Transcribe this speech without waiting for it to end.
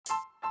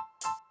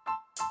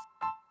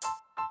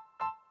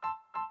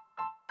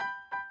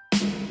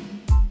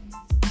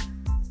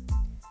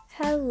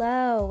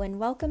Hello, and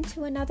welcome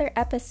to another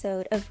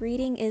episode of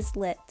Reading is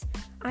Lit.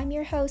 I'm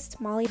your host,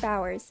 Molly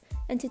Bowers,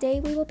 and today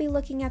we will be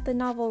looking at the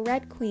novel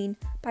Red Queen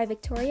by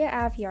Victoria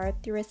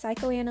Aveyard through a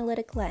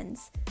psychoanalytic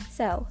lens.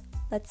 So,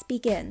 let's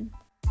begin.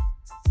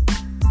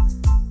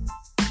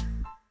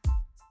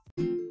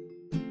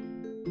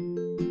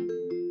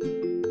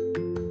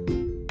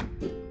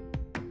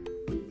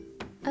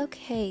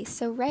 Okay,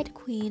 so Red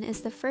Queen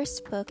is the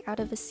first book out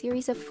of a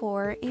series of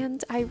 4,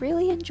 and I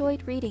really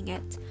enjoyed reading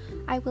it.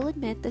 I will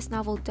admit this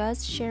novel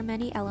does share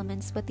many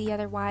elements with the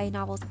other YA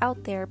novels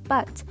out there,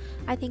 but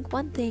I think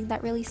one thing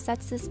that really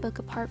sets this book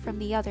apart from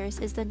the others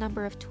is the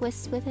number of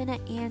twists within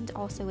it and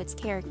also its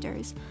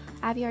characters.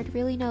 Aveyard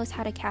really knows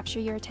how to capture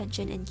your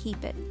attention and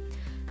keep it.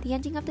 The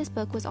ending of this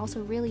book was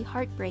also really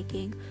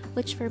heartbreaking,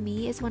 which for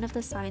me is one of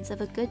the signs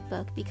of a good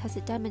book because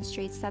it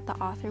demonstrates that the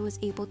author was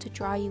able to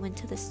draw you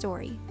into the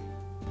story.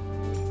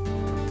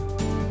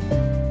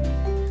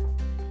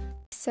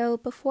 So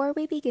before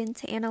we begin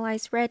to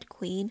analyze Red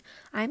Queen,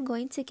 I'm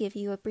going to give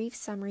you a brief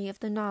summary of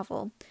the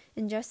novel,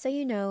 and just so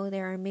you know,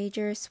 there are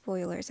major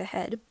spoilers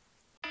ahead.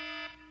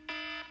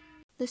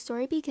 The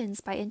story begins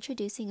by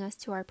introducing us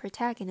to our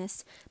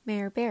protagonist,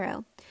 Mare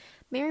Barrow.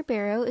 Mare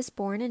Barrow is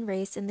born and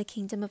raised in the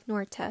Kingdom of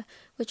Norta,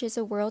 which is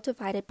a world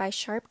divided by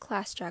sharp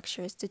class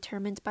structures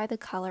determined by the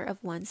color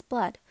of one's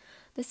blood.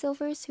 The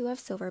Silvers, who have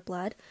silver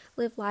blood,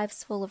 live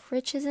lives full of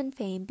riches and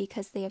fame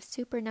because they have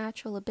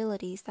supernatural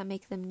abilities that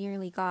make them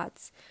nearly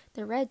gods.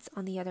 The Reds,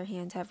 on the other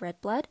hand, have red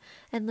blood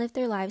and live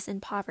their lives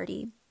in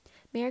poverty.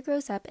 Mare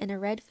grows up in a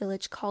red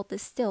village called the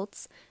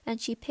Stilts, and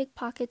she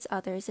pickpockets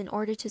others in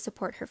order to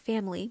support her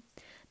family.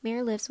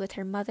 Mare lives with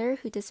her mother,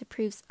 who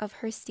disapproves of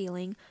her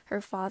stealing,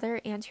 her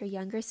father, and her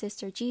younger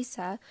sister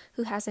Jisa,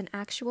 who has an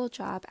actual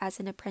job as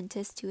an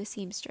apprentice to a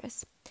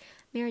seamstress.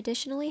 Mare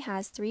additionally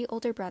has 3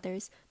 older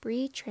brothers,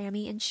 Bree,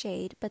 Trammy, and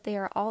Shade, but they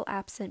are all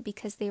absent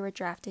because they were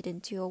drafted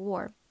into a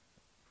war.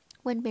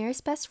 When Mare's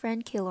best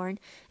friend Killorn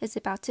is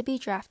about to be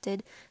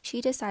drafted,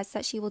 she decides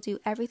that she will do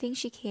everything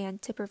she can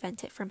to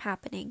prevent it from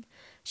happening.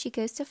 She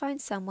goes to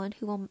find someone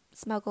who will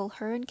smuggle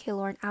her and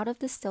Killorn out of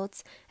the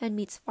Stilts and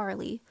meets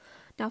Farley.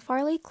 Now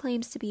Farley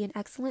claims to be an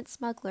excellent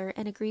smuggler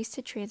and agrees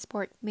to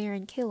transport Mare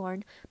and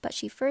Killorn, but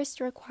she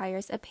first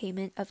requires a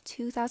payment of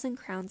 2,000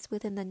 crowns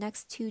within the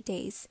next 2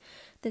 days.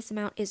 This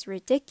amount is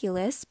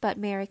ridiculous, but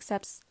Mare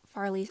accepts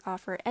Farley's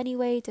offer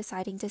anyway,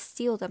 deciding to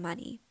steal the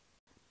money.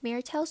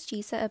 Mare tells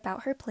Jisa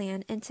about her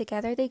plan, and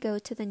together they go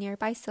to the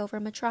nearby silver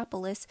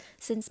metropolis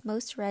since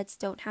most Reds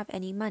don't have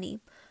any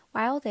money.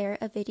 While there,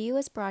 a video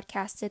is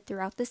broadcasted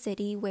throughout the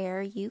city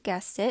where, you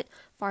guessed it,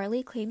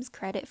 Farley claims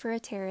credit for a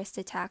terrorist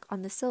attack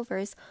on the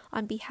Silvers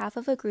on behalf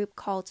of a group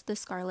called the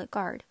Scarlet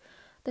Guard.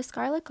 The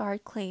Scarlet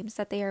Guard claims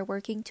that they are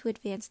working to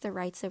advance the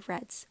rights of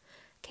Reds.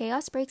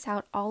 Chaos breaks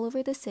out all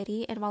over the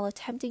city, and while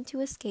attempting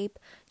to escape,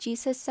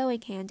 Jisa's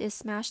sewing hand is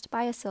smashed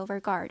by a silver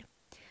guard.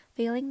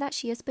 Feeling that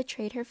she has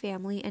betrayed her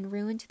family and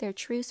ruined their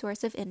true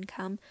source of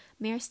income,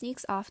 Mare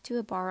sneaks off to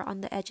a bar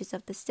on the edges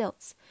of the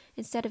Stilts.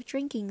 Instead of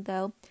drinking,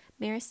 though,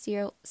 Mare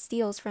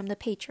steals from the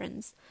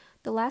patrons.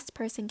 The last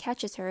person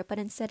catches her, but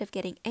instead of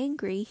getting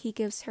angry, he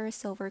gives her a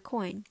silver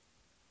coin.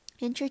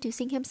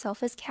 Introducing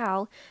himself as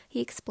Cal, he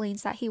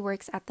explains that he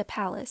works at the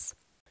palace.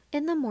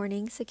 In the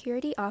morning,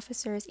 security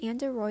officers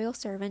and a royal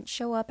servant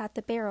show up at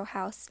the Barrow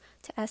House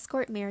to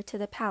escort Mare to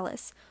the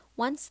palace.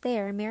 Once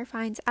there, Mare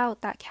finds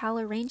out that Cal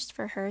arranged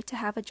for her to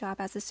have a job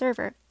as a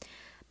server.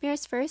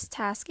 Mare's first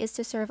task is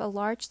to serve a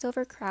large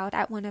silver crowd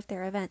at one of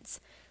their events.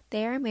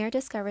 There, Mare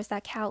discovers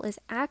that Cal is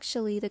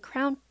actually the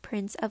crown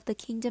prince of the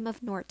Kingdom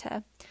of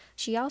Norta.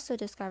 She also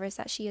discovers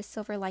that she has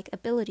silver-like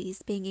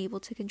abilities, being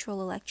able to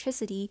control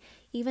electricity,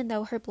 even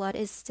though her blood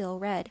is still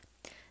red.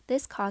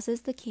 This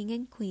causes the king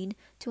and queen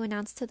to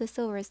announce to the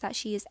Silvers that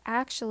she is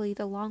actually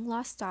the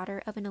long-lost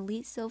daughter of an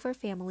elite silver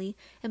family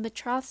and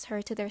betroths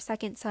her to their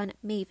second son,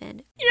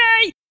 Maven.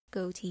 Yay!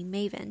 Go Team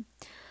Maven.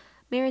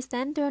 Mare is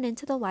then thrown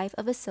into the life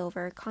of a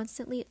silver,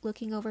 constantly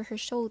looking over her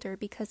shoulder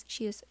because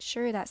she is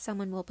sure that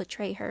someone will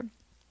betray her.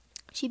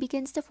 She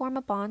begins to form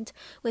a bond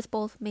with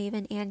both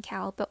Maven and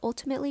Cal, but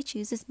ultimately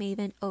chooses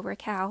Maven over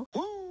Cal.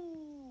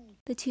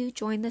 The two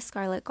join the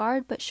Scarlet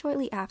Guard, but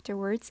shortly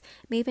afterwards,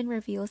 Maven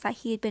reveals that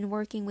he had been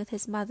working with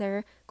his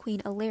mother,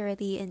 Queen Alara,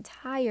 the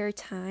entire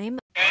time.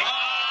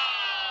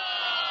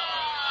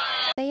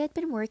 They had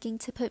been working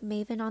to put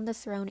Maven on the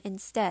throne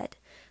instead.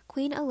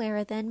 Queen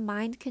Alara then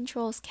mind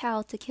controls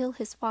Cal to kill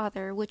his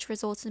father, which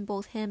results in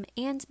both him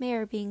and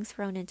Mare being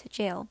thrown into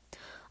jail.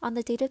 On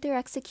the date of their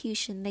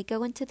execution, they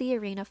go into the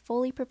arena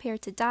fully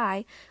prepared to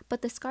die,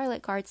 but the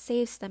Scarlet Guard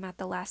saves them at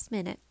the last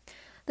minute.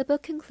 The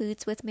book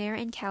concludes with Mare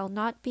and Cal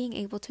not being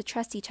able to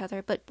trust each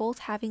other, but both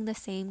having the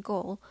same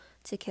goal,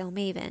 to kill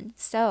Maven.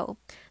 So,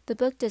 the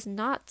book does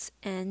not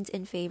end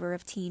in favor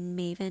of Team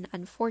Maven,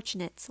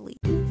 unfortunately.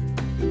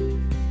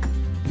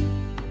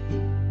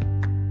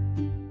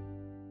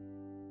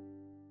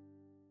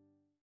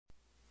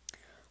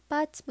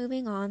 But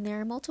moving on, there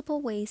are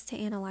multiple ways to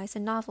analyze a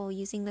novel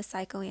using the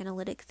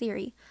psychoanalytic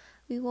theory.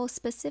 we will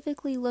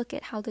specifically look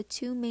at how the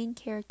two main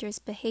characters'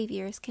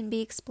 behaviors can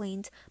be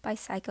explained by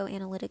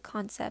psychoanalytic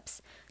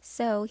concepts.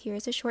 So,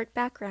 here's a short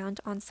background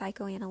on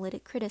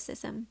psychoanalytic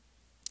criticism.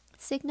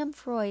 Sigmund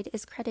Freud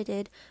is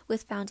credited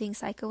with founding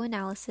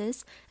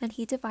psychoanalysis, and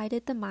he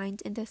divided the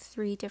mind into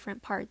three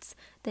different parts: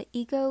 the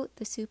ego,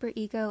 the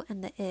superego,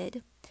 and the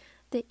id.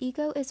 The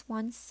ego is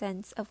one's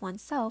sense of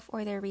oneself,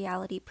 or their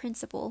reality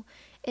principle.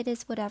 It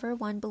is whatever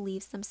one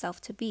believes themselves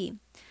to be.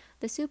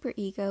 The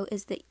superego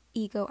is the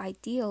ego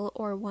ideal,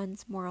 or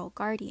one's moral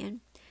guardian.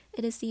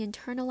 It is the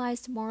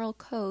internalized moral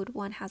code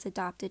one has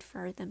adopted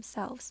for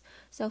themselves.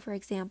 So, for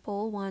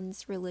example,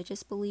 one's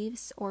religious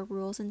beliefs or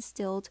rules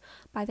instilled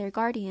by their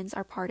guardians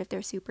are part of their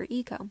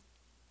superego.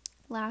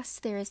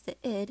 Last, there is the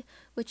id,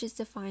 which is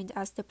defined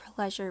as the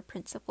pleasure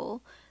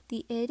principle.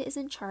 The id is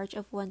in charge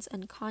of one's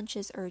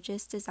unconscious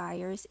urges,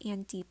 desires,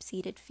 and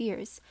deep-seated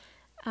fears.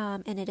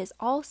 And it is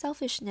all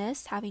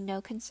selfishness, having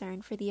no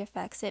concern for the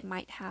effects it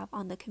might have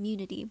on the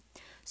community.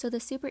 So the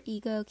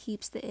superego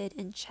keeps the id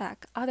in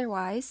check.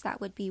 Otherwise,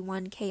 that would be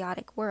one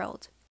chaotic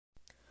world.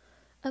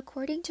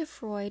 According to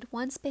Freud,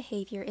 one's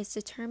behavior is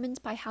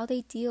determined by how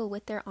they deal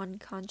with their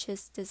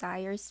unconscious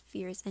desires,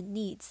 fears, and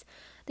needs.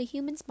 The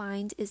human's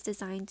mind is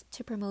designed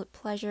to promote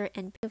pleasure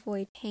and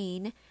avoid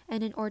pain,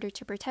 and in order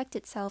to protect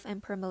itself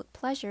and promote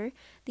pleasure,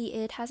 the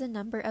id has a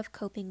number of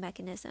coping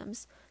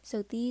mechanisms.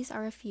 So these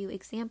are a few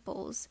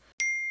examples.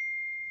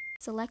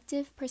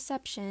 Selective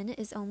perception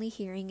is only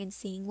hearing and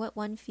seeing what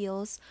one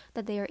feels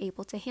that they are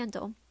able to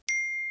handle.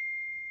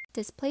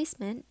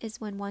 Displacement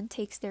is when one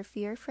takes their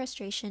fear,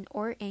 frustration,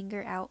 or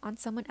anger out on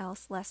someone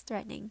else less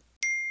threatening.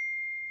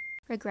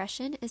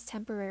 Regression is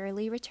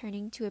temporarily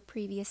returning to a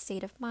previous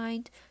state of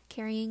mind,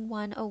 carrying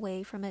one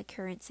away from a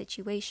current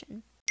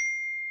situation.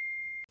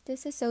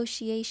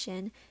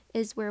 Disassociation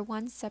is where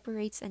one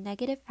separates a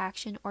negative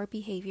action or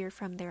behavior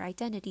from their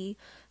identity.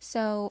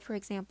 So, for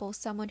example,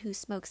 someone who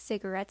smokes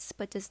cigarettes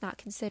but does not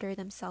consider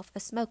themselves a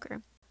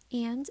smoker.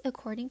 And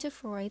according to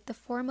Freud, the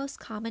four most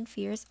common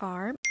fears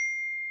are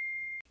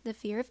the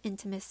fear of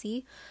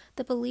intimacy,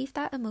 the belief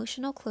that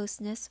emotional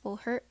closeness will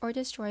hurt or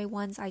destroy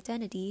one's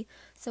identity,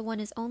 so one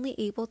is only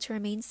able to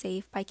remain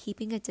safe by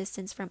keeping a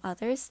distance from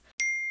others.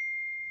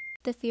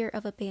 The fear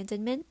of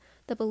abandonment,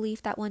 the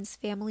belief that one's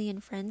family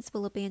and friends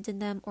will abandon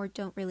them or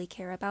don't really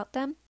care about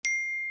them.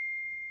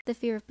 The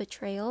fear of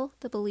betrayal,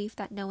 the belief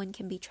that no one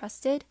can be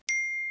trusted.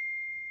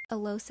 A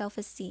low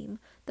self-esteem,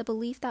 the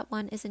belief that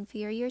one is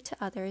inferior to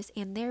others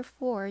and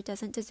therefore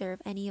doesn't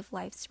deserve any of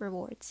life's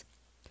rewards.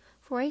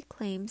 Freud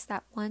claims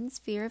that one's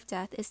fear of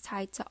death is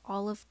tied to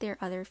all of their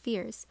other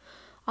fears.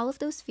 All of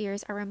those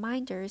fears are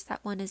reminders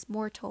that one is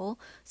mortal,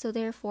 so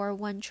therefore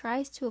one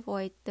tries to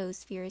avoid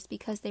those fears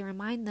because they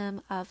remind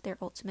them of their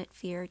ultimate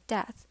fear,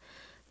 death.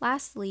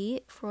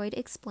 Lastly, Freud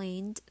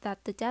explained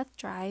that the death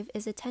drive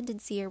is a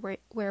tendency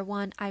where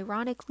one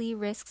ironically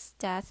risks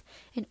death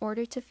in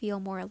order to feel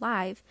more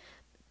alive,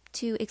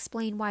 to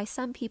explain why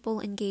some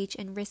people engage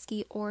in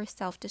risky or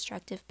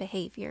self-destructive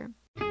behavior.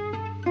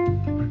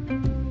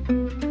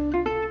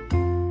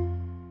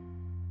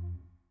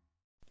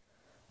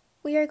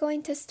 We are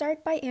going to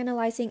start by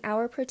analyzing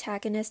our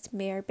protagonist,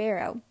 Mare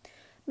Barrow.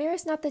 Mare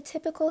is not the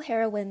typical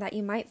heroine that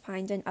you might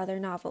find in other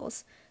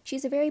novels.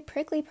 She's a very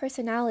prickly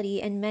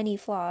personality and many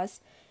flaws.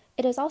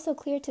 It is also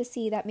clear to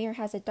see that Mare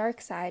has a dark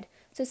side,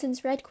 so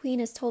since Red Queen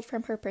is told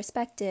from her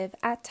perspective,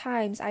 at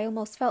times I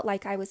almost felt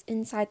like I was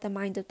inside the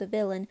mind of the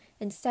villain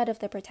instead of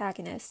the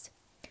protagonist.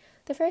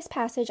 The first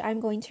passage I'm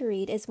going to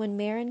read is when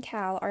Mare and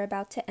Cal are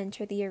about to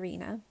enter the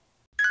arena.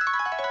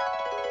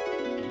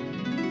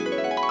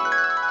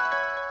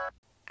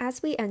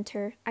 As we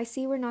enter, I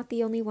see we're not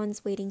the only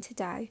ones waiting to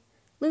die.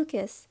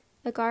 Lucas!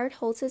 A guard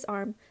holds his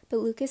arm, but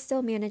Lucas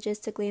still manages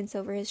to glance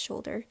over his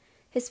shoulder.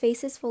 His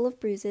face is full of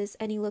bruises,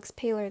 and he looks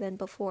paler than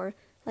before,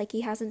 like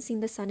he hasn't seen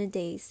the sun in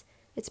days.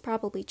 It's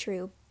probably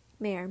true.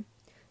 Mare.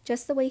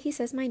 Just the way he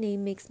says my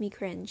name makes me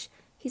cringe.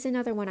 He's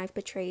another one I've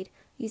betrayed,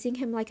 using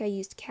him like I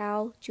used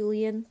Cal,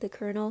 Julian, the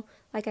Colonel,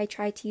 like I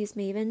tried to use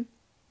Maven.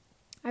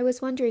 I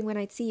was wondering when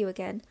I'd see you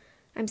again.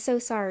 I'm so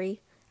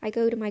sorry. I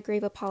go to my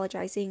grave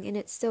apologizing, and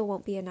it still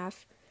won't be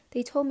enough.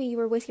 They told me you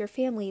were with your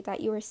family,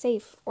 that you were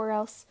safe, or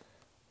else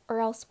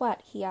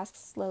what? He asks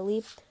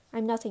slowly.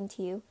 I'm nothing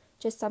to you,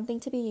 just something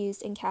to be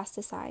used and cast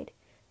aside.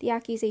 The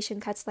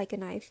accusation cuts like a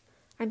knife.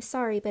 I'm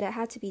sorry, but it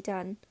had to be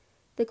done.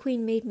 The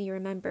Queen made me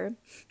remember.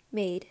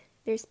 Made.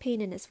 There's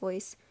pain in his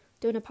voice.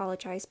 Don't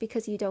apologize,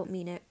 because you don't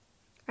mean it.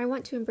 I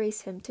want to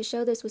embrace him, to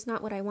show this was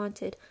not what I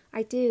wanted.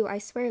 I do, I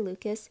swear,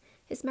 Lucas.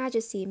 His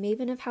Majesty,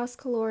 Maven of House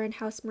Calor and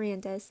House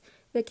Mirandas,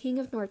 the King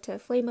of Norta,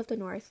 Flame of the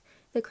North.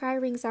 The cry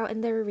rings out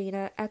in the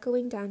arena,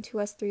 echoing down to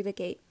us through the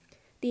gate.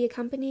 The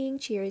accompanying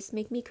cheers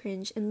make me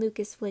cringe, and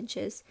Lucas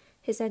flinches.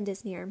 His end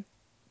is near.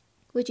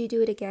 Would you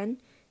do it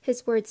again?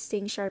 His words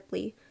sting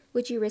sharply.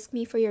 Would you risk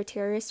me for your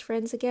terrorist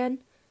friends again?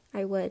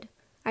 I would.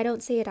 I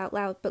don't say it out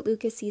loud, but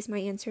Lucas sees my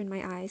answer in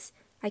my eyes.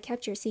 I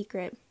kept your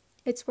secret.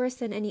 It's worse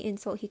than any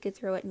insult he could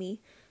throw at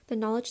me. The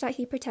knowledge that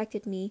he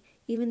protected me,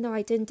 even though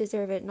I didn't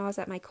deserve it, gnaws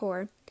at my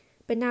core.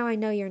 But now I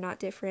know you're not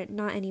different,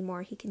 not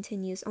anymore, he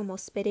continues,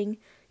 almost spitting.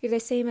 You're the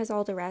same as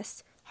all the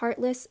rest.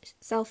 Heartless,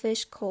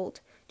 selfish, cold.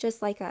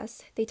 Just like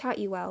us. They taught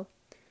you well.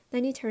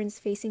 Then he turns,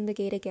 facing the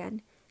gate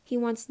again. He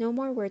wants no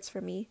more words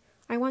from me.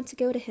 I want to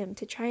go to him,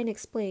 to try and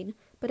explain,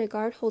 but a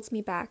guard holds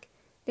me back.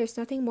 There's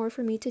nothing more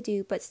for me to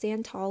do but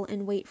stand tall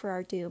and wait for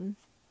our doom.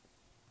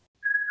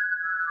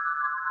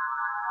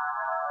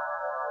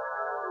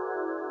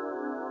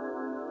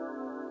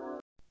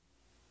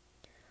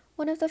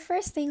 One of the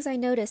first things I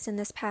noticed in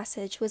this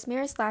passage was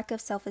Mare's lack of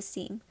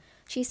self-esteem.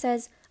 She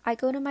says, I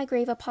go to my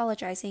grave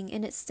apologizing,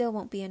 and it still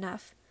won't be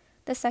enough.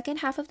 The second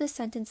half of this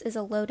sentence is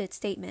a loaded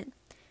statement.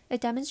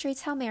 It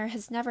demonstrates how Mare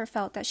has never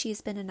felt that she's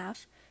been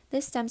enough.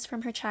 This stems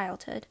from her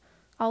childhood.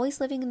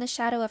 Always living in the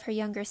shadow of her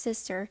younger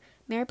sister,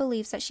 Mare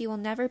believes that she will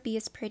never be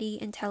as pretty,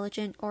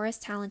 intelligent, or as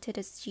talented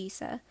as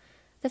Jisa.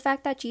 The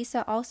fact that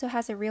Jisa also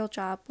has a real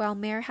job while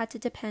Mare had to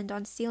depend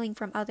on stealing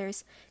from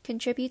others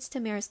contributes to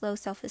Mare's low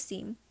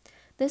self-esteem.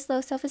 This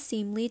low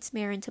self-esteem leads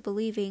Mare into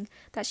believing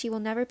that she will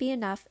never be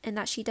enough and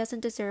that she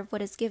doesn't deserve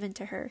what is given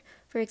to her,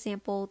 for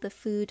example, the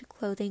food,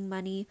 clothing,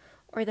 money,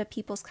 or the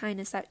people's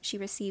kindness that she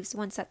receives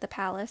once at the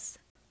palace.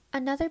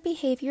 Another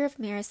behavior of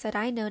Mare's that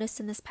I noticed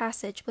in this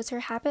passage was her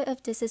habit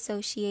of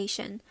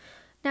disassociation.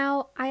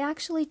 Now, I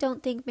actually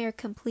don't think Mare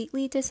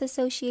completely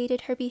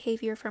disassociated her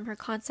behavior from her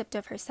concept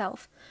of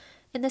herself.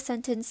 In the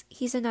sentence,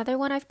 he's another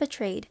one I've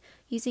betrayed,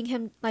 using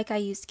him like I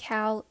used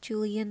Cal,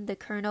 Julian, the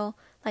Colonel,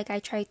 like I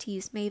tried to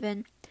use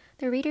Maven,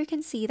 the reader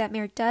can see that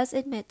Mare does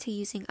admit to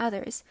using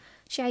others.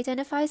 She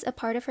identifies a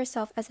part of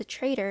herself as a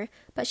traitor,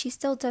 but she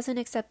still doesn't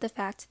accept the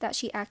fact that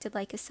she acted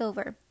like a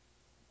Silver.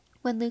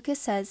 When Lucas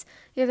says,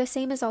 you're the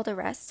same as all the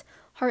rest,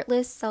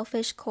 heartless,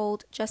 selfish,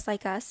 cold, just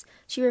like us,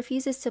 she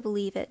refuses to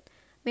believe it.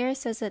 Mare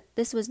says that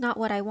this was not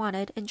what I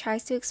wanted and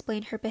tries to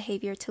explain her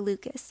behavior to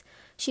Lucas.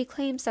 She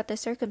claims that the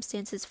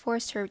circumstances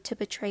forced her to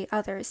betray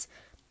others.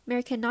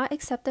 Mare cannot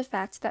accept the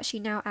fact that she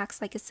now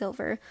acts like a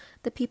Silver,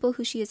 the people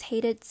who she has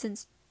hated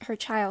since her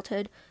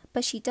childhood,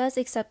 but she does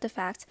accept the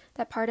fact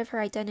that part of her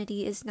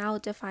identity is now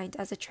defined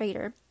as a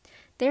traitor.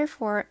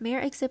 Therefore, Mare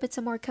exhibits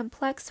a more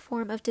complex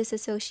form of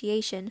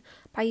disassociation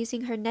by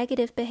using her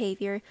negative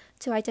behavior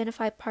to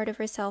identify part of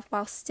herself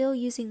while still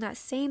using that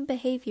same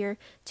behavior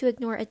to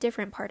ignore a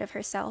different part of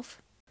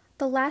herself.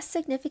 The last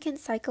significant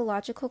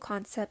psychological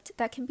concept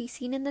that can be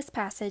seen in this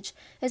passage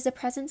is the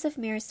presence of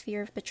Mare's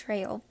fear of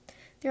betrayal.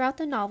 Throughout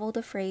the novel,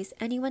 the phrase,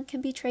 anyone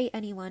can betray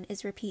anyone,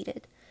 is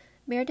repeated.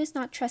 Mare does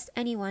not trust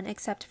anyone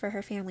except for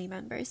her family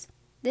members.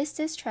 This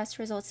distrust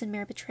results in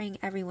Mare betraying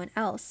everyone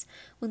else.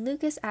 When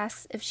Lucas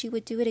asks if she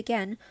would do it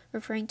again,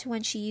 referring to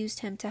when she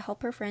used him to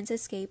help her friends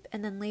escape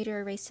and then later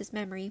erased his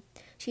memory,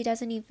 she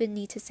doesn't even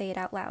need to say it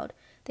out loud.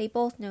 They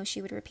both know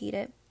she would repeat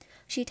it.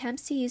 She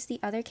attempts to use the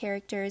other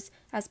characters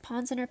as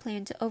pawns in her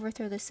plan to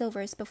overthrow the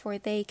Silvers before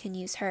they can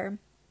use her.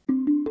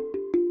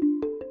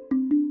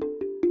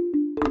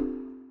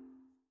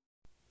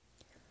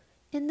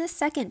 In this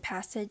second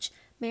passage,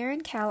 Mare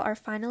and Cal are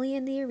finally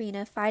in the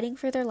arena fighting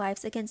for their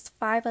lives against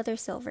 5 other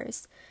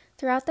Silvers.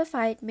 Throughout the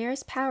fight,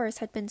 Mare's powers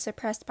had been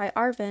suppressed by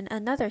Arvin,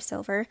 another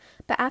Silver,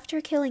 but after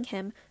killing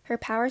him, her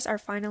powers are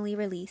finally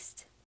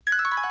released.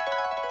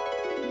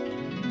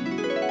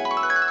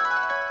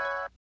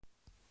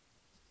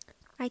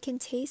 I can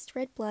taste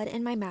red blood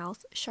in my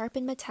mouth, sharp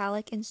and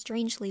metallic and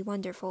strangely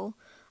wonderful.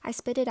 I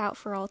spit it out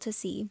for all to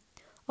see.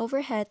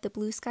 Overhead, the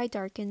blue sky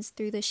darkens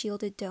through the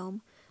shielded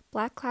dome.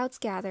 Black clouds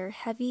gather,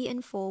 heavy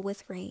and full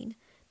with rain.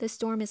 The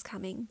storm is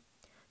coming.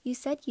 You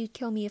said you'd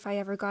kill me if I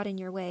ever got in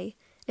your way.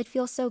 It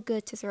feels so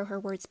good to throw her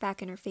words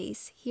back in her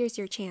face. Here's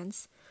your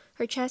chance.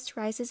 Her chest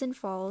rises and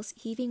falls,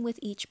 heaving with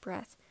each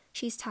breath.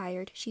 She's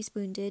tired, she's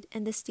wounded,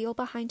 and the steel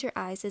behind her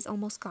eyes is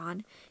almost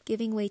gone,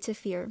 giving way to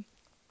fear.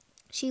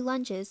 She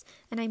lunges,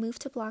 and I move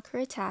to block her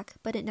attack,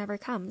 but it never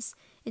comes.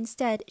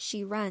 Instead,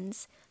 she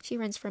runs. She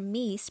runs from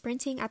me,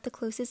 sprinting at the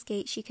closest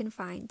gate she can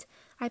find.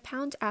 I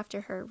pound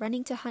after her,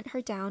 running to hunt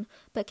her down,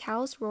 but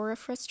Cal's roar of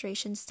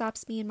frustration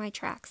stops me in my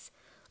tracks.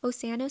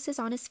 Osanos is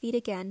on his feet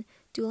again,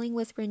 dueling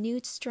with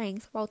renewed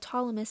strength, while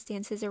Ptolemus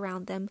dances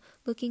around them,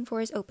 looking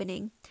for his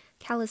opening.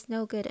 Cal is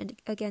no good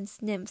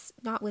against nymphs,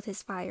 not with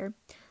his fire.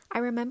 I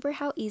remember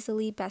how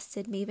easily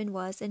bested Maven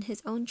was in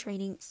his own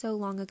training so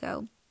long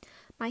ago.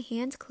 My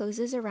hand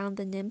closes around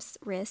the nymph's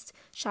wrist,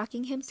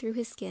 shocking him through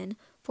his skin,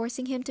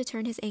 forcing him to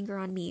turn his anger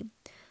on me.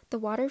 The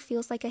water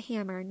feels like a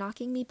hammer,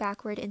 knocking me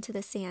backward into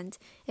the sand.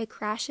 It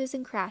crashes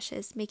and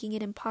crashes, making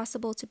it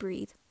impossible to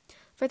breathe.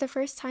 For the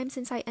first time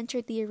since I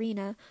entered the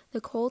arena, the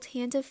cold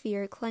hand of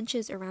fear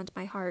clenches around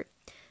my heart.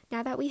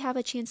 Now that we have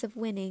a chance of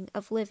winning,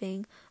 of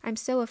living, I'm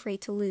so afraid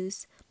to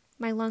lose.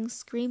 My lungs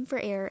scream for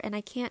air, and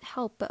I can't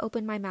help but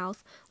open my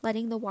mouth,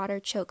 letting the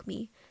water choke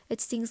me. It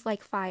stings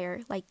like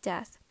fire, like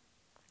death.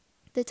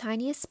 The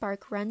tiniest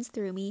spark runs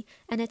through me,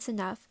 and it's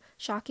enough,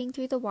 shocking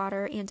through the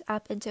water and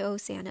up into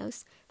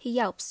Osanos. He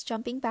yelps,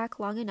 jumping back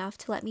long enough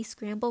to let me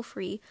scramble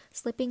free,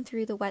 slipping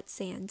through the wet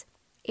sand.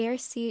 Air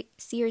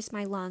sears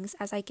my lungs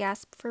as I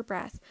gasp for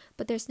breath,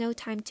 but there's no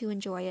time to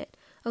enjoy it.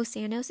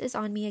 Osanos is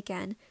on me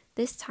again.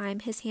 This time,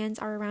 his hands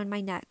are around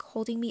my neck,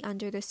 holding me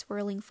under the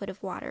swirling foot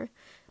of water.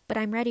 But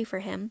I'm ready for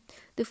him.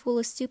 The fool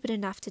is stupid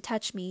enough to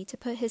touch me, to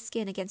put his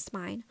skin against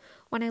mine.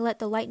 When I let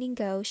the lightning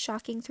go,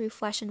 shocking through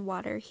flesh and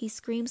water, he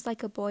screams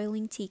like a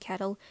boiling tea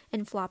kettle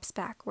and flops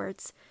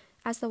backwards.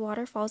 As the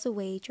water falls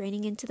away,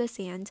 draining into the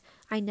sand,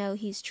 I know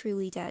he's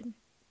truly dead.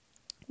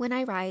 When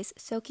I rise,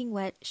 soaking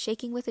wet,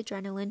 shaking with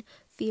adrenaline,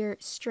 fear,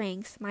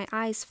 strength, my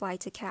eyes fly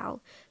to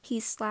Cal.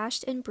 He's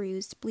slashed and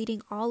bruised,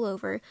 bleeding all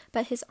over,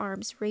 but his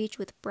arms rage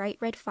with bright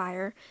red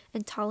fire,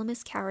 and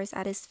Ptolemus cowers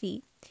at his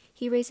feet.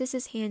 He raises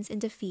his hands in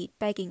defeat,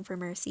 begging for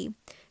mercy.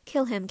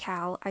 "Kill him,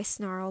 Cal," I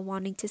snarl,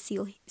 wanting to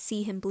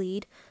see him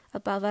bleed.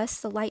 Above us,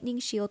 the lightning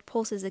shield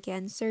pulses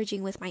again,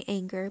 surging with my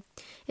anger.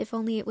 If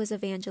only it was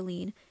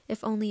Evangeline.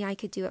 If only I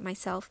could do it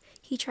myself.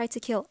 He tried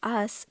to kill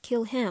us.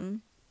 Kill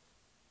him.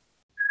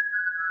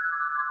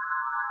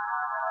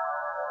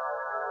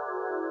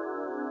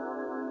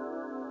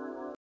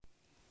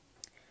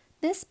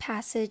 This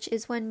passage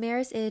is when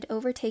Mare's id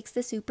overtakes the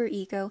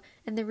superego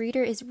and the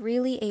reader is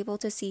really able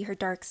to see her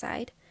dark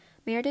side.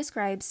 Mare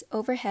describes,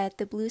 overhead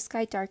the blue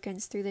sky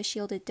darkens through the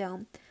shielded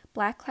dome.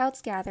 Black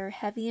clouds gather,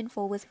 heavy and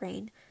full with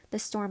rain. The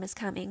storm is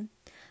coming.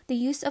 The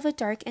use of a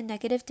dark and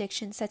negative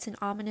diction sets an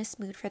ominous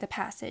mood for the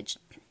passage.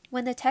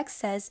 When the text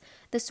says,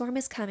 "the storm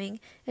is coming,"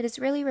 it is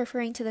really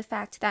referring to the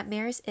fact that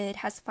Mare's id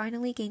has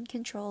finally gained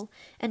control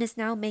and is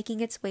now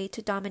making its way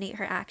to dominate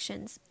her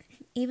actions.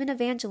 Even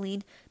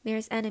Evangeline,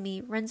 Mare's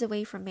enemy, runs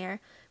away from Mare,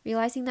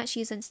 realizing that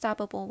she is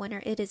unstoppable when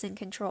her id is in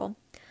control.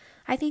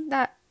 I think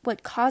that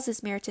what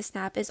causes Mare to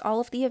snap is all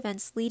of the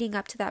events leading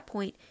up to that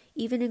point,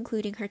 even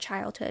including her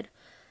childhood.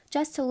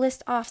 Just to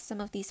list off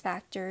some of these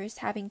factors,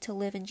 having to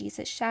live in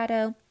Jesus'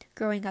 shadow,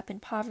 growing up in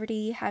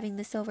poverty, having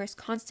the Silvers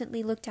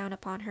constantly look down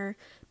upon her,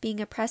 being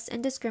oppressed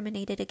and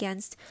discriminated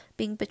against,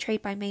 being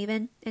betrayed by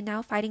Maven, and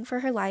now fighting for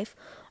her life,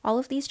 all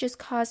of these just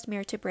caused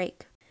Mare to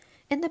break.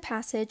 In the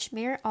passage,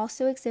 Mare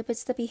also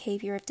exhibits the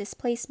behavior of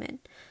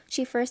displacement.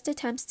 She first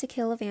attempts to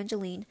kill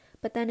Evangeline,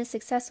 but then is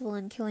successful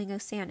in killing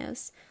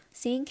Osanos.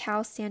 Seeing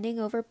Cal standing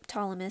over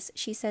Ptolemus,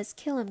 she says,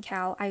 "Kill him,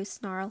 Cal," I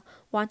snarl,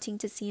 wanting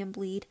to see him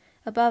bleed.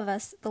 Above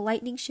us, the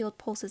lightning shield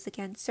pulses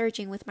again,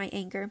 surging with my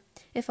anger.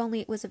 If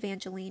only it was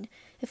Evangeline.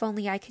 If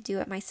only I could do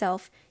it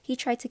myself. He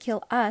tried to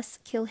kill us,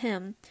 kill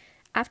him.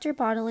 After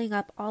bottling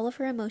up all of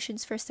her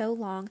emotions for so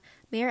long,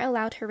 Mare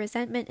allowed her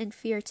resentment and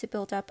fear to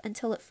build up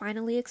until it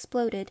finally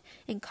exploded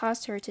and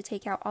caused her to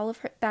take out all of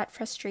that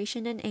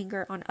frustration and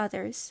anger on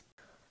others.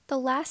 The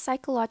last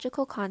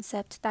psychological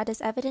concept that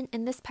is evident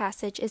in this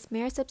passage is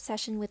Mare's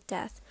obsession with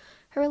death.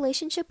 Her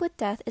relationship with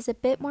death is a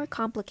bit more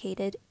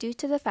complicated due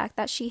to the fact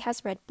that she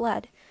has red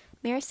blood.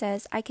 Mare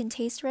says, "I can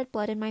taste red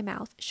blood in my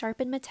mouth,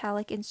 sharp and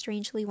metallic and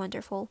strangely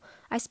wonderful.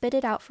 I spit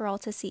it out for all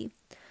to see."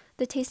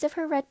 The taste of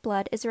her red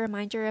blood is a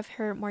reminder of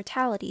her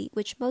mortality,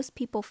 which most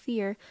people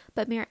fear,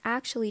 but Mare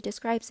actually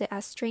describes it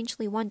as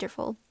strangely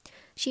wonderful.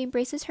 She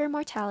embraces her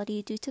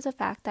mortality due to the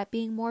fact that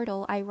being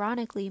mortal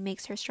ironically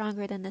makes her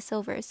stronger than the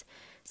Silvers.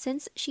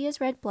 Since she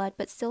is red blood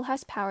but still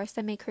has powers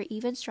that make her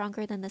even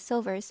stronger than the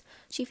Silvers,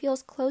 she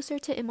feels closer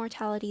to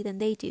immortality than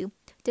they do,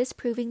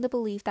 disproving the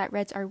belief that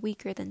Reds are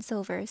weaker than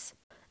Silvers.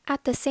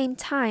 At the same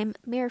time,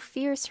 Mare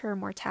fears her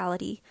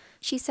mortality.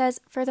 She says,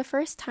 "For the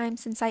first time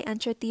since I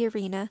entered the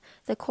arena,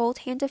 the cold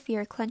hand of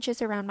fear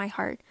clenches around my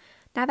heart.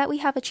 Now that we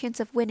have a chance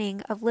of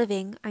winning, of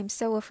living, I'm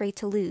so afraid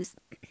to lose."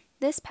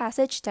 This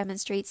passage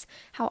demonstrates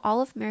how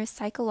all of Mare's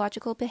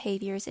psychological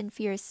behaviors and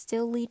fears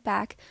still lead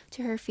back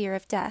to her fear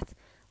of death.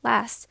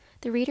 Last,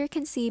 the reader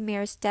can see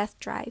Mare's death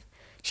drive.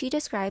 She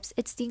describes,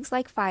 "It stings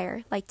like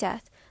fire, like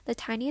death. The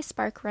tiniest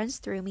spark runs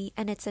through me,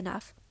 and it's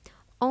enough."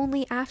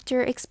 Only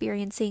after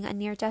experiencing a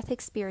near-death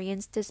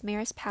experience does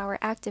Mare's power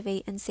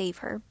activate and save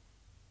her.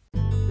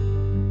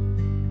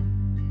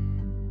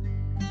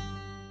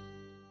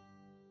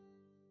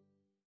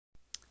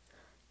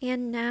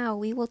 And now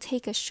we will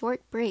take a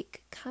short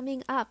break.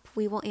 Coming up,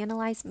 we will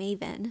analyze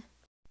Maven.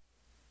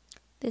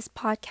 This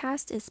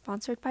podcast is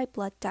sponsored by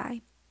Blood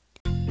Dye.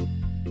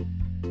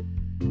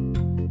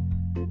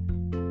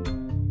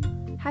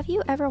 Have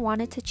you ever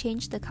wanted to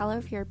change the color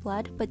of your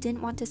blood but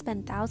didn't want to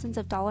spend thousands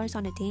of dollars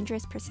on a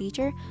dangerous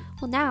procedure?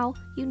 Well, now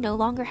you no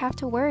longer have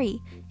to worry.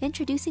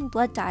 Introducing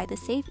Blood Dye, the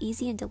safe,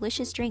 easy, and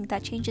delicious drink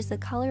that changes the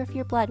color of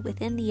your blood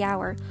within the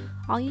hour.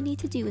 All you need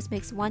to do is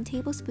mix 1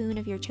 tablespoon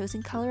of your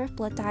chosen color of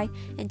blood dye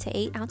into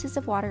 8 ounces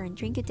of water and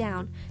drink it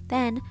down.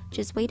 Then,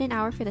 just wait an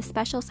hour for the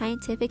special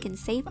scientific and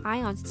safe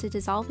ions to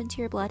dissolve into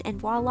your blood, and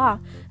voila!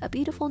 A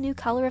beautiful new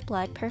color of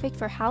blood perfect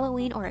for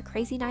Halloween or a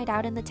crazy night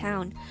out in the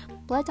town.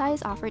 Blood Dye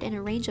is offered in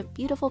a range of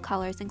beautiful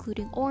colors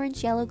including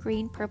orange, yellow,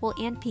 green, purple,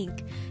 and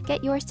pink.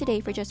 Get yours today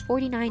for just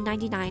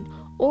 $49.99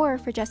 or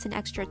for just an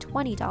extra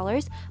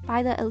 $20,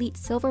 buy the Elite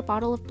Silver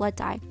Bottle of Blood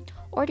Dye.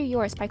 Order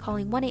yours by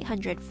calling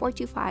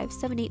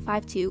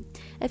 1-800-425-7852.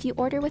 If you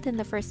order within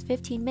the first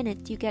 15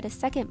 minutes, you get a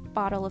second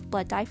bottle of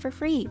Blood Dye for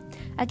free.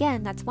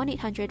 Again, that's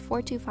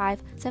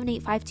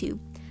 1-800-425-7852.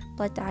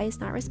 Blood Dye is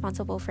not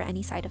responsible for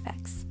any side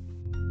effects.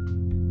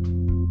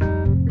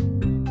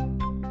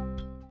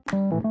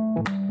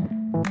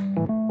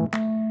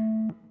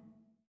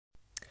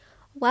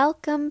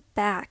 Welcome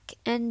back,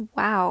 and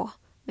wow,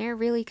 Mare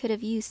really could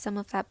have used some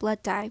of that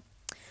blood dye.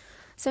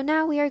 So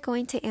now we are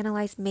going to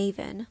analyze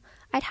Maven.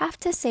 I'd have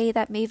to say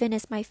that Maven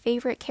is my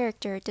favorite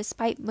character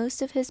despite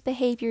most of his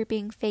behavior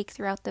being fake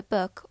throughout the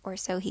book, or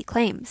so he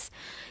claims.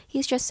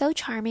 He's just so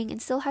charming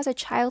and still has a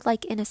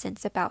childlike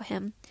innocence about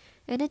him.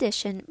 In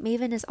addition,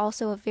 Maven is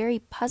also a very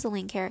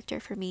puzzling character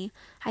for me.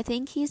 I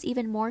think he's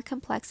even more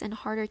complex and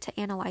harder to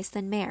analyze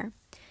than Mare.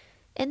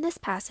 In this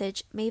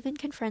passage, Maven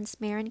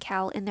confronts Mare and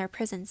Cal in their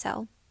prison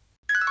cell.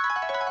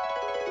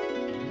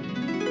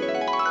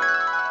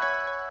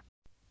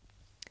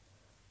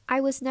 I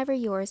was never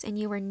yours and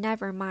you were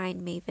never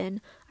mine,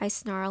 Maven, I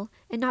snarl,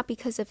 and not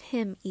because of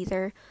him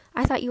either.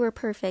 I thought you were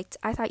perfect.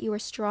 I thought you were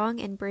strong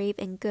and brave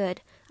and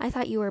good. I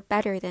thought you were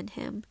better than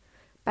him.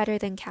 Better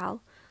than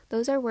Cal.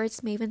 Those are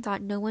words Maven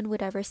thought no one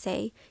would ever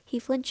say. He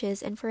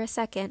flinches, and for a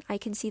second I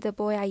can see the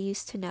boy I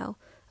used to know,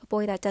 a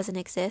boy that doesn't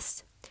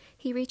exist.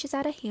 He reaches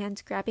out a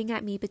hand, grabbing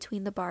at me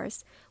between the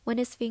bars. When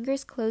his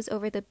fingers close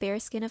over the bare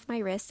skin of my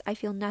wrist, I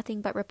feel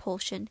nothing but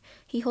repulsion.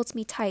 He holds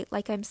me tight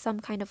like I'm some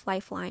kind of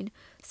lifeline.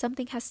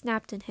 Something has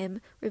snapped in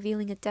him,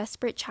 revealing a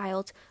desperate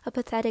child, a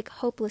pathetic,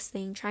 hopeless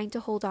thing trying to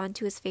hold on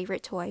to his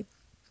favorite toy.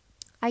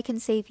 I can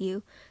save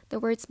you. The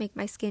words make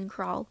my skin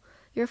crawl.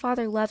 Your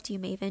father loved you,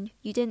 Maven.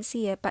 You didn't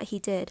see it, but he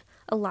did.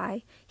 A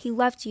lie. He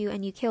loved you,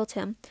 and you killed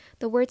him.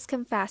 The words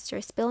come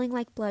faster, spilling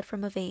like blood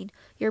from a vein.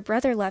 Your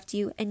brother loved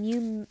you, and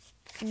you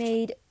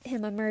made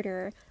him a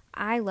murderer.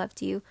 I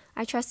loved you.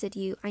 I trusted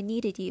you. I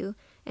needed you.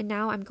 And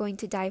now I'm going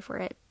to die for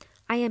it.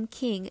 I am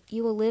king.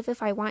 You will live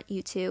if I want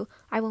you to.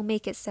 I will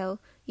make it so.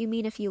 You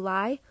mean if you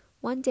lie?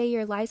 One day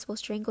your lies will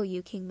strangle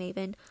you, King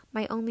Maven.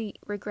 My only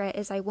regret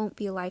is I won't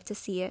be alive to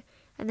see it.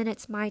 And then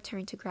it's my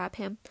turn to grab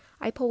him.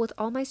 I pull with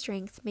all my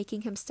strength,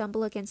 making him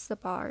stumble against the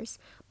bars.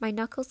 My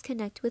knuckles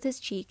connect with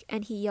his cheek,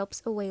 and he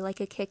yelps away like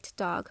a kicked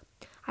dog.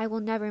 I will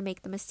never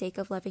make the mistake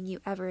of loving you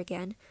ever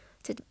again.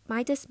 To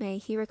my dismay,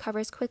 he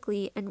recovers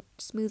quickly and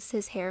smooths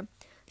his hair.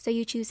 So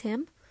you choose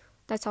him?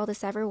 That's all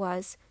this ever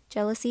was.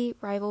 Jealousy,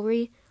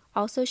 rivalry,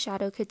 also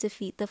shadow could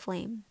defeat the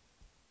flame.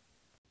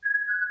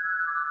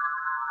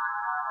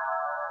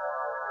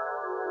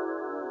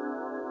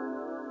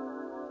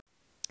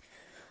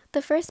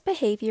 The first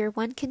behavior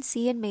one can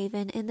see in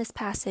Maven in this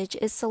passage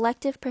is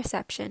selective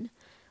perception.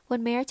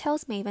 When Mare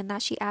tells Maven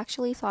that she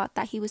actually thought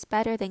that he was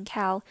better than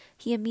Cal,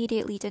 he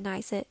immediately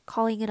denies it,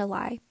 calling it a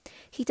lie.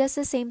 He does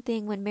the same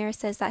thing when Mare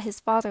says that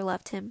his father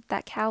loved him,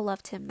 that Cal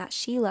loved him, that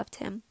she loved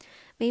him.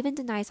 Maven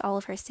denies all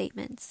of her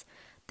statements.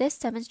 This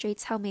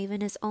demonstrates how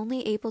Maven is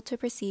only able to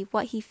perceive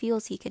what he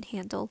feels he can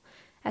handle.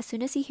 As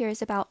soon as he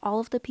hears about all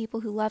of the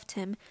people who loved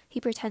him,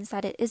 he pretends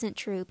that it isn't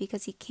true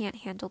because he can't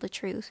handle the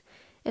truth.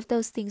 If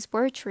those things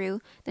were true,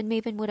 then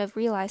Maven would have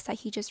realized that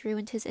he just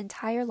ruined his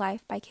entire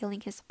life by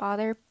killing his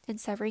father and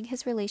severing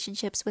his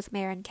relationships with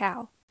Mare and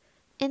Cal.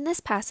 In this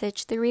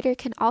passage, the reader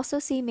can also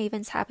see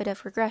Maven's habit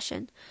of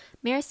regression.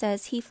 Mare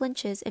says he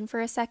flinches, and for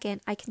a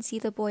second I can see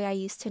the boy I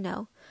used to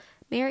know.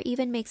 Mare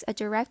even makes a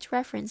direct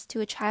reference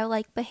to a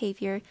childlike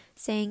behavior,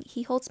 saying,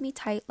 he holds me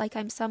tight like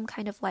I'm some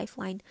kind of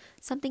lifeline.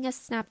 Something has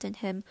snapped in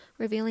him,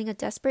 revealing a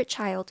desperate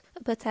child,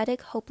 a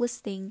pathetic, hopeless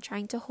thing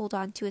trying to hold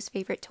on to his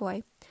favorite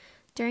toy.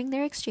 During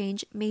their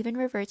exchange, Maven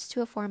reverts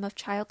to a form of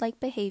childlike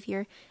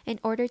behavior in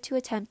order to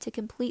attempt to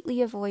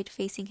completely avoid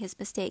facing his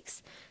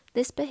mistakes.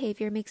 This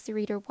behavior makes the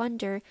reader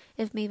wonder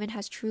if Maven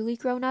has truly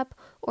grown up,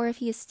 or if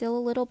he is still a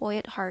little boy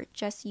at heart,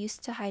 just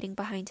used to hiding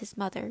behind his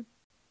mother.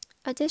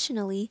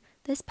 Additionally,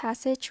 this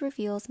passage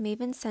reveals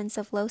Maven's sense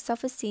of low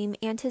self-esteem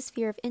and his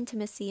fear of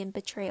intimacy and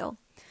betrayal.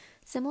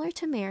 Similar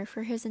to Mare,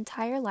 for his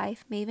entire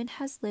life, Maven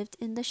has lived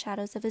in the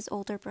shadows of his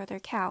older brother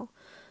Cal.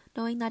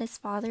 Knowing that his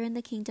father in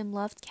the kingdom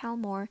loved Cal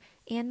more,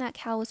 and that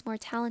Cal was more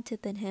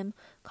talented than him,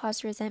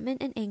 caused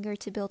resentment and anger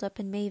to build up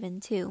in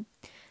Maven, too.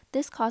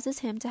 This causes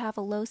him to have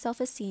a low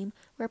self-esteem,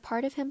 where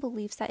part of him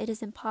believes that it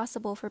is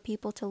impossible for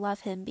people to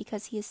love him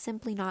because he is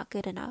simply not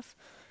good enough.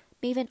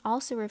 Maven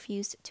also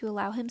refused to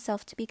allow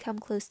himself to become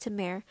close to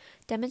Mare,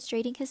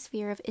 demonstrating his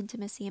fear of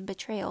intimacy and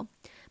betrayal.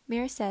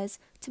 Mare says,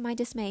 to my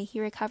dismay, he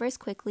recovers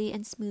quickly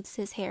and smooths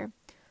his hair.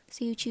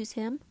 So you choose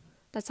him?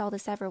 That's all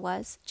this ever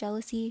was.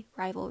 Jealousy,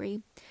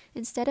 rivalry.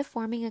 Instead of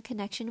forming a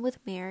connection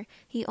with Mare,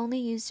 he only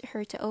used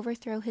her to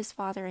overthrow his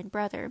father and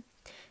brother.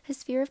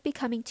 His fear of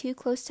becoming too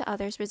close to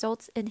others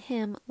results in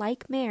him,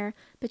 like Mare,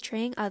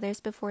 betraying others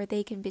before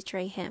they can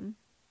betray him.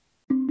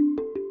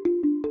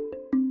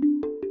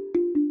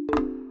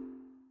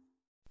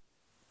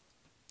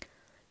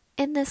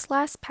 In this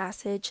last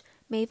passage,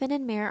 Maven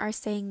and Mare are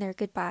saying their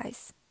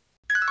goodbyes.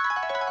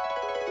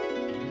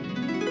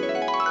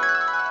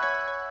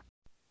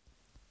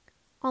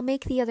 I'll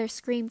make the others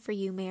scream for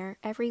you, Mare,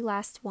 every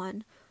last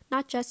one.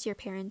 Not just your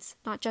parents,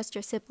 not just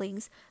your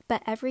siblings,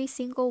 but every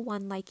single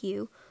one like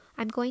you.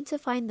 I'm going to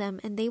find them,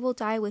 and they will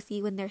die with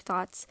you in their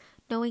thoughts,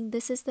 knowing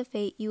this is the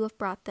fate you have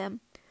brought them.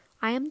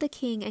 I am the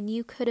king, and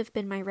you could have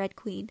been my Red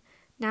Queen.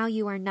 Now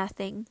you are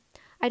nothing.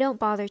 I don't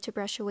bother to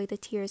brush away the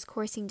tears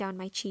coursing down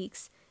my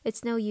cheeks.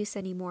 It's no use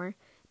anymore.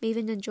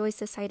 Maven enjoys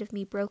the sight of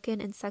me broken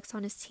and sucks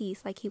on his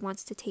teeth like he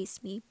wants to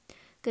taste me.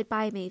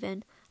 Goodbye,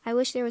 Maven. I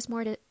wish there was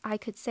more I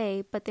could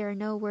say, but there are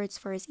no words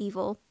for his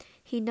evil.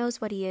 He knows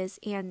what he is,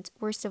 and,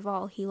 worst of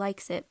all, he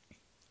likes it.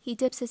 He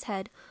dips his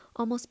head,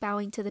 almost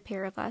bowing to the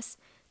pair of us.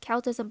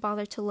 Cal doesn't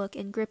bother to look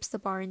and grips the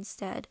bar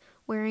instead,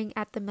 wearing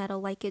at the metal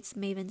like it's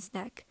Maven's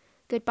neck.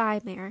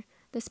 Goodbye, Mare.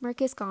 The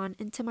smirk is gone,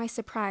 and to my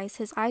surprise,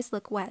 his eyes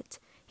look wet.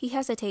 He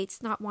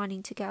hesitates, not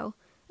wanting to go.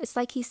 It's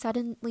like he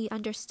suddenly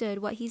understood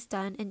what he's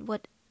done and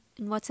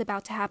what's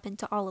about to happen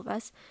to all of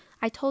us.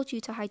 I told you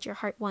to hide your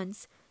heart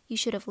once. You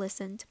should have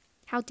listened.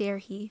 How dare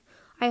he?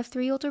 I have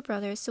 3 older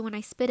brothers, so when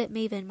I spit at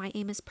Maven, my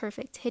aim is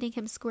perfect, hitting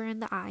him square in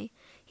the eye.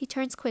 He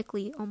turns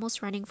quickly,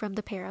 almost running from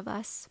the pair of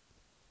us.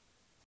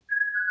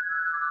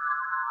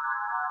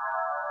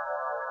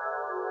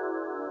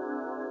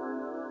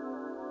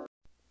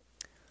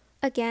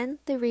 Again,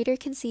 the reader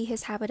can see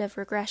his habit of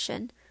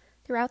regression.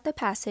 Throughout the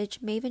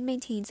passage, Maven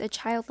maintains a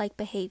childlike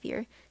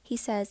behavior. He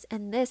says,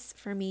 and this,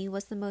 for me,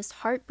 was the most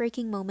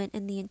heartbreaking moment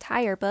in the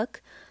entire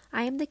book.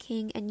 I am the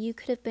king, and you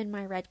could have been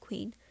my Red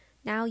Queen.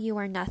 Now you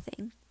are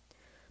nothing.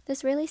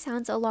 This really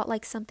sounds a lot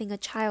like something a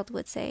child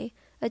would say.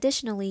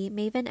 Additionally,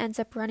 Maven ends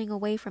up running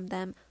away from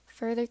them,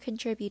 further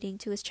contributing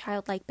to his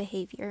childlike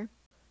behavior.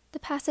 The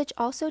passage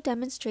also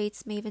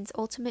demonstrates Maven's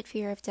ultimate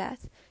fear of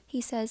death.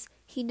 He says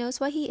he knows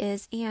what he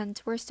is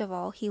and, worst of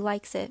all, he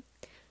likes it.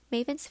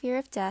 Maven's fear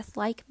of death,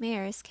 like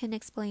Mare's, can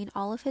explain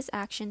all of his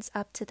actions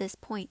up to this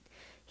point.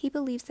 He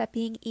believes that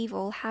being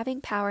evil, having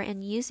power,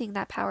 and using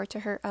that power to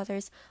hurt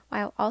others,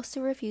 while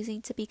also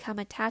refusing to become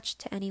attached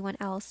to anyone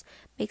else,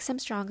 makes him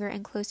stronger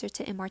and closer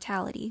to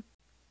immortality.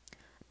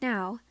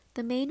 Now,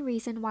 the main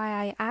reason why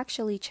I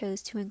actually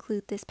chose to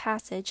include this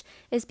passage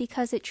is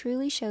because it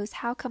truly shows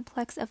how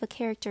complex of a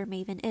character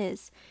Maven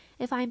is.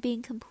 If I'm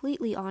being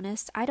completely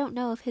honest, I don't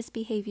know if his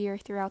behavior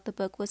throughout the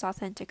book was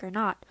authentic or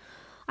not.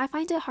 I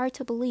find it hard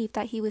to believe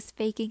that he was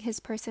faking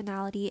his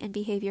personality and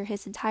behavior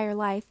his entire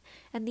life,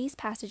 and these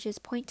passages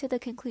point to the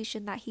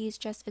conclusion that he is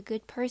just a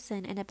good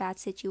person in a bad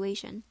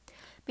situation.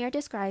 Mare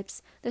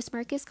describes, the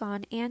smirk is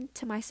gone, and,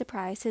 to my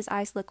surprise, his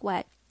eyes look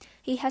wet.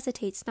 He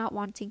hesitates, not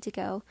wanting to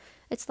go.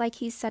 It's like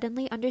he's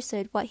suddenly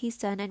understood what he's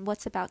done and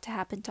what's about to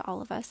happen to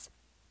all of us.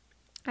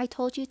 I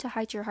told you to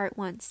hide your heart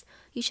once.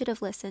 You should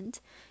have listened.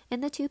 In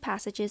the 2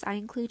 passages I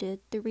included,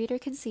 the reader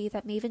can see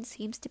that Maven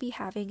seems to be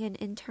having an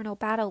internal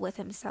battle with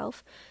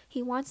himself.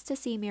 He wants to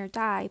see Mare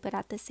die, but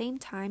at the same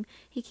time,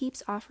 he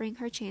keeps offering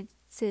her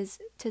chances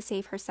to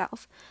save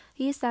herself.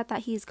 He has said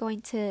that he's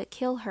going to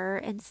kill her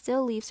and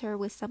still leaves her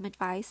with some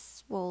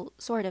advice, well,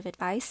 sort of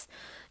advice.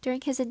 During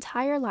his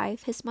entire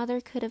life, his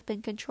mother could have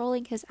been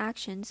controlling his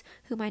actions,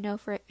 whom I know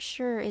for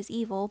sure is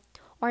evil,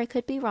 or I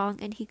could be wrong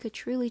and he could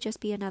truly just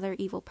be another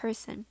evil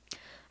person.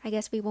 I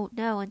guess we won't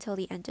know until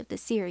the end of the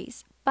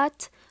series.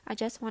 But I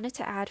just wanted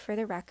to add for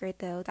the record,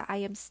 though, that I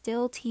am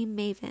still Team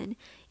Maven.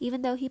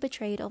 Even though he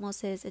betrayed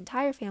almost his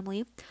entire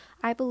family,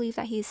 I believe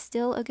that he is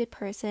still a good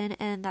person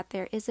and that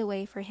there is a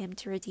way for him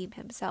to redeem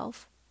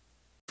himself.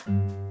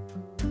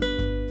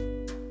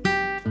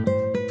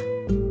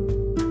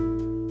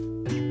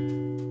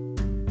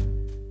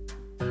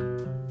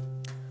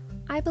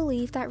 I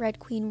believe that Red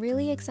Queen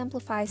really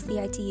exemplifies the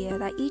idea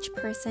that each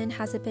person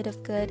has a bit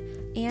of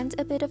good and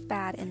a bit of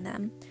bad in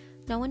them.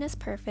 No one is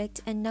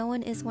perfect, and no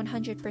one is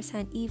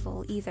 100%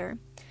 evil either.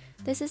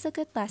 This is a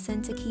good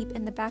lesson to keep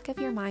in the back of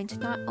your mind,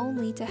 not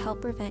only to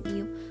help prevent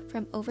you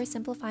from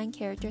oversimplifying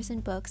characters in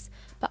books,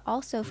 but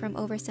also from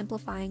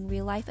oversimplifying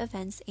real-life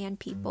events and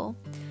people.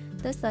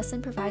 This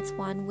lesson provides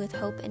one with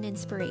hope and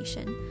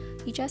inspiration.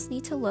 You just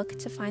need to look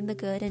to find the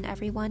good in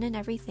everyone and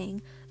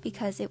everything,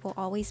 because it will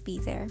always be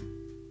there.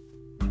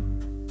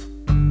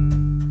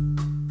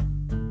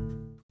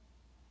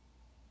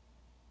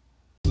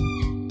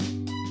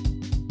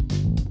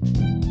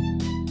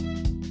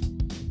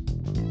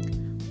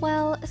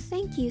 Well,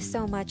 thank you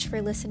so much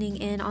for listening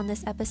in on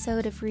this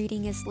episode of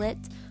Reading is Lit.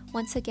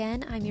 Once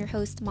again, I'm your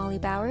host, Molly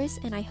Bowers,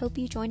 and I hope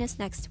you join us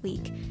next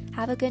week.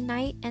 Have a good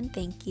night, and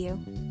thank you.